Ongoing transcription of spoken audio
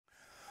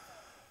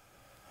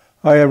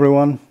Hi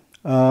everyone.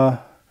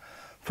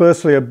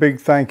 Firstly, a big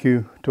thank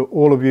you to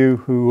all of you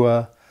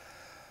who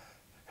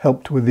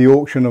helped with the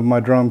auction of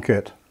my drum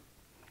kit.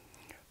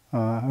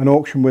 An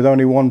auction with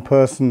only one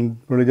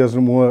person really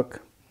doesn't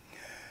work.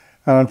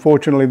 And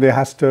unfortunately there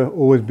has to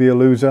always be a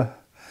loser,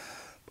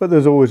 but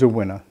there's always a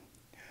winner.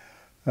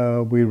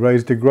 We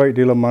raised a great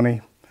deal of money.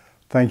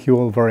 Thank you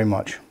all very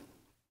much.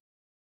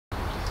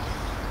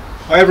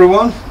 Hi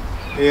everyone,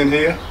 Ian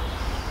here.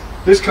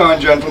 This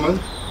kind gentleman,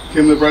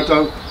 Kim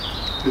Libretto,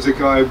 is a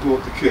guy who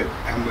bought the kit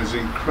and was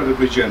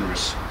incredibly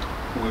generous.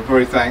 And we're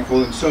very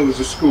thankful, and so is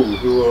the school,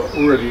 who are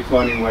already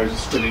finding ways of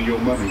spending your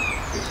money.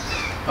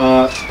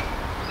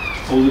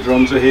 All the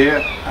drums are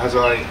here as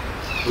I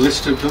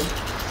listed them.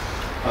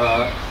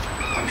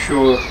 I'm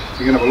sure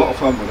you're going to have a lot of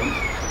fun with them.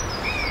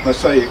 I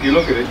say, if you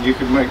look at it, you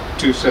can make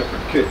two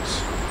separate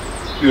kits.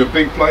 You're a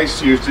big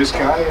place, use this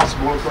guy, a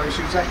smaller place,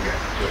 use that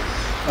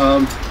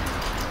guy.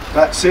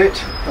 That's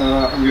it.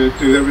 I'm going to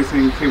do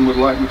everything Kim would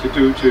like me to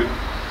do to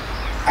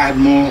add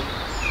more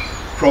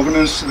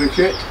provenance to the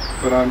kit,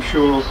 but I'm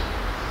sure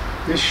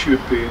this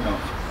should be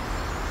enough.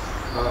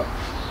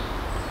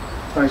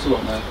 Thanks a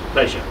lot, man.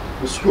 Pleasure.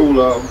 The school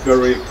are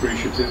very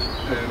appreciative,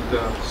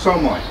 and so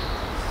am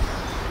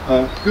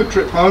I. Good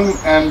trip home,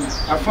 and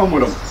have fun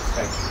with them.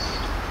 Thank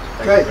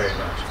you. Thank you very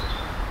much.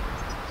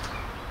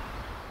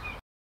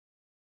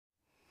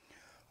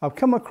 I've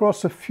come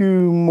across a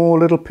few more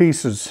little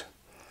pieces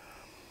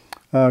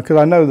because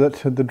I know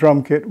that the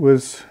drum kit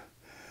was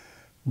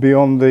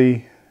beyond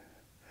the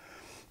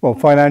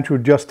financial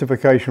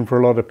justification for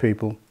a lot of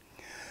people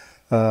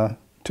to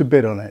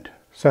bid on it.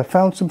 So I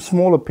found some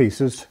smaller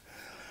pieces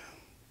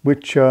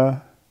which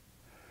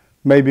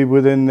may be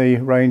within the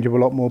range of a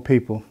lot more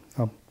people.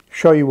 I'll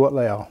show you what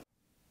they are.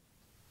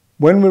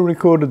 When we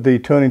recorded the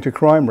Turning to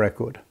Crime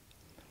record,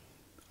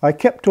 I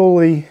kept all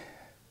the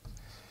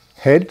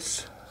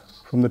heads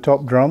from the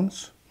top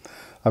drums.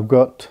 I've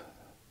got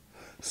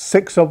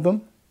 6 of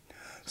them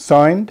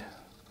signed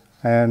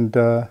and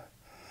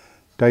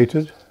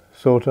dated,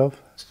 sort of.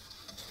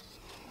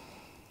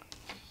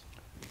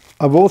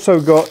 I've also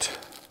got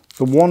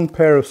the one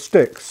pair of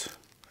sticks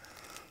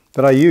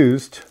that I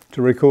used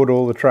to record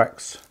all the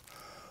tracks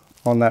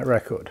on that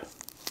record.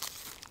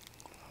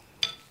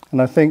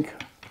 And I think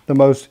the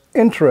most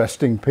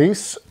interesting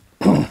piece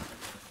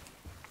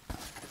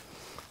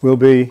will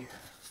be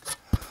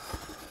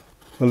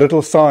the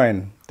little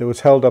sign that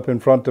was held up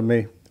in front of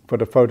me for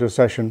the photo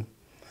session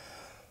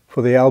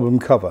for the album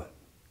cover.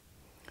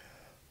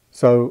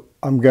 So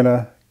I'm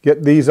gonna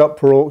get these up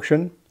for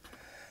auction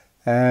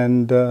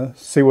and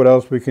see what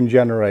else we can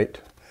generate.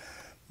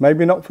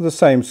 Maybe not for the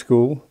same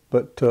school,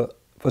 but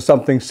for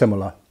something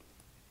similar.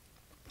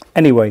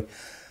 Anyway,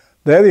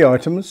 they're the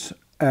items,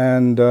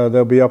 and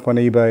they'll be up on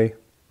eBay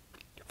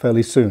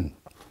fairly soon.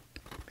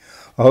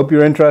 I hope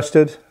you're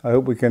interested. I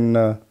hope we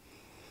can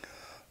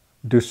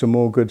do some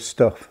more good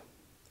stuff.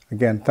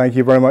 Again, thank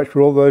you very much for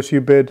all those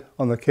who bid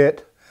on the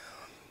kit,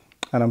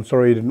 and I'm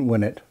sorry you didn't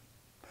win it.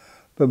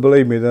 But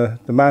believe me, the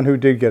man who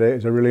did get it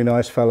is a really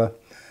nice fella,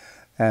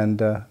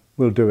 and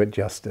will do it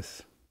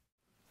justice.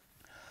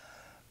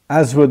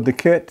 As with the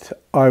kit,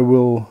 I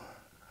will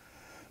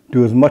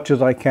do as much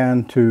as I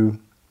can to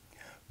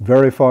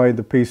verify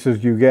the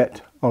pieces you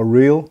get are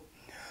real.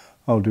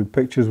 I'll do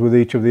pictures with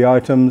each of the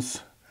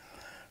items.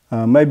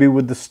 Maybe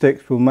with the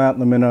sticks, we'll mount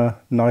them in a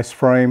nice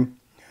frame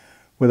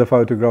with a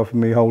photograph of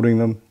me holding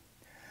them.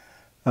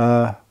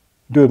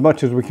 Do as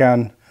much as we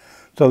can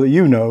so that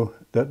you know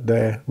that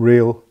they're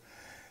real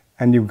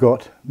and you've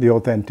got the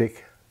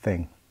authentic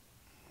thing.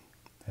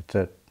 That's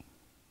it.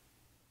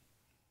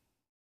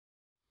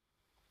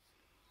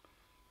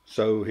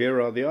 So here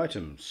are the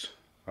items.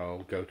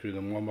 I'll go through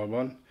them one by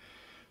one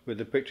with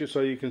the picture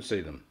so you can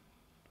see them.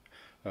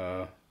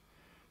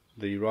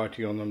 The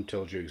writing on them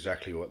tells you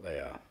exactly what they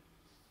are.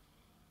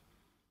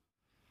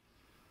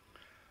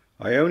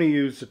 I only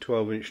use the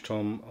 12-inch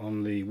tom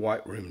on the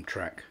White Room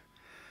track,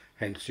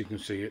 hence you can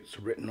see it's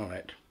written on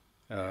it.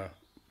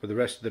 For the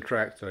rest of the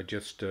tracks I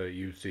just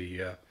use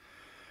the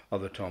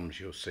other toms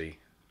you'll see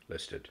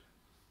listed.